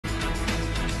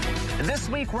This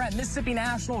week, we're at Mississippi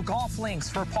National Golf Links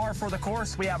for par for the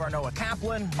course. We have our Noah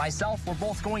Kaplan, myself. We're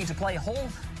both going to play hole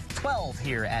 12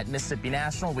 here at Mississippi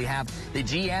National. We have the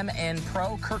GM and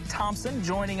pro, Kirk Thompson,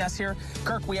 joining us here.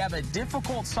 Kirk, we have a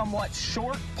difficult, somewhat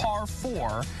short par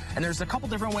 4, and there's a couple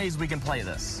different ways we can play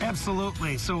this.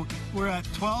 Absolutely. So we're at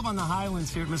 12 on the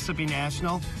Highlands here at Mississippi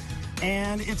National,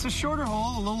 and it's a shorter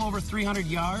hole, a little over 300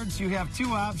 yards. You have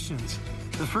two options.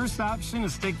 The first option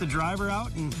is take the driver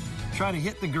out and try to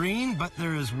hit the green, but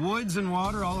there is woods and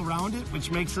water all around it, which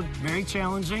makes it very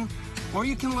challenging. Or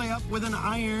you can lay up with an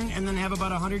iron and then have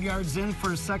about 100 yards in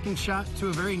for a second shot to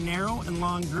a very narrow and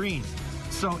long green.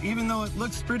 So even though it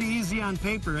looks pretty easy on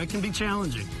paper, it can be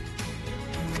challenging.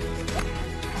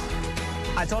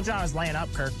 I told you I was laying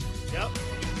up, Kirk. Yep.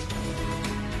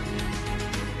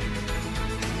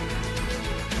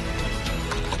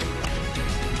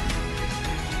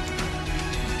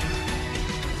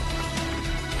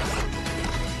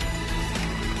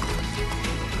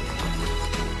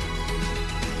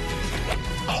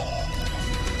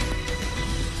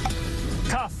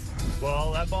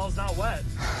 Well, that ball's not wet.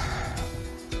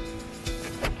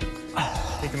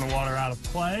 Taking the water out of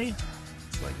play.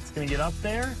 Looks like it's going to get up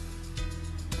there.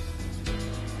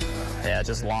 Yeah,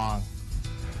 just long.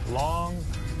 Long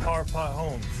par putt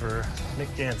home for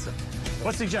Nick Jansen.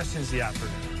 What suggestions do you have for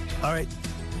me? All right.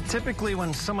 Typically,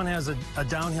 when someone has a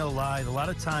downhill lie, a lot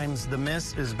of times the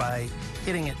miss is by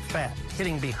hitting it fat,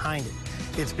 hitting behind it.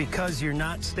 It's because you're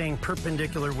not staying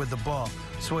perpendicular with the ball.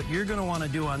 So what you're going to want to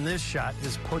do on this shot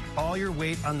is put all your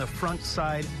weight on the front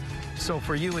side. So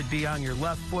for you, it'd be on your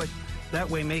left foot, that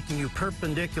way making you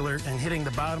perpendicular and hitting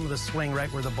the bottom of the swing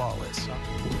right where the ball is.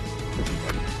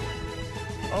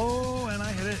 Oh, and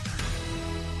I hit it.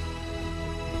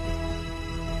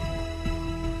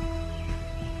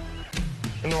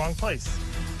 In the wrong place.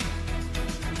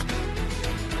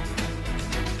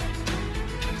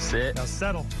 Sit. Now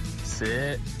settle.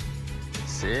 Sit.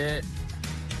 Sit.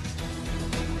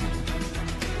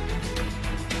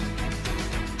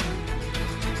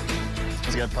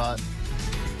 It's a good putt.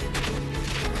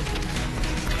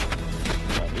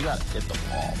 Oh, you gotta hit the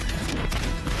ball,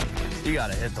 man. You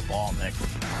gotta hit the ball, Nick.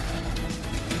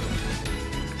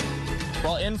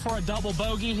 Well, in for a double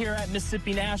bogey here at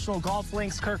Mississippi National Golf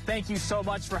Links. Kirk, thank you so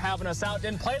much for having us out.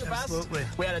 Didn't play the Absolutely.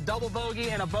 best. We had a double bogey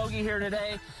and a bogey here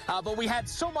today, but we had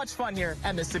so much fun here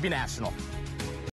at Mississippi National.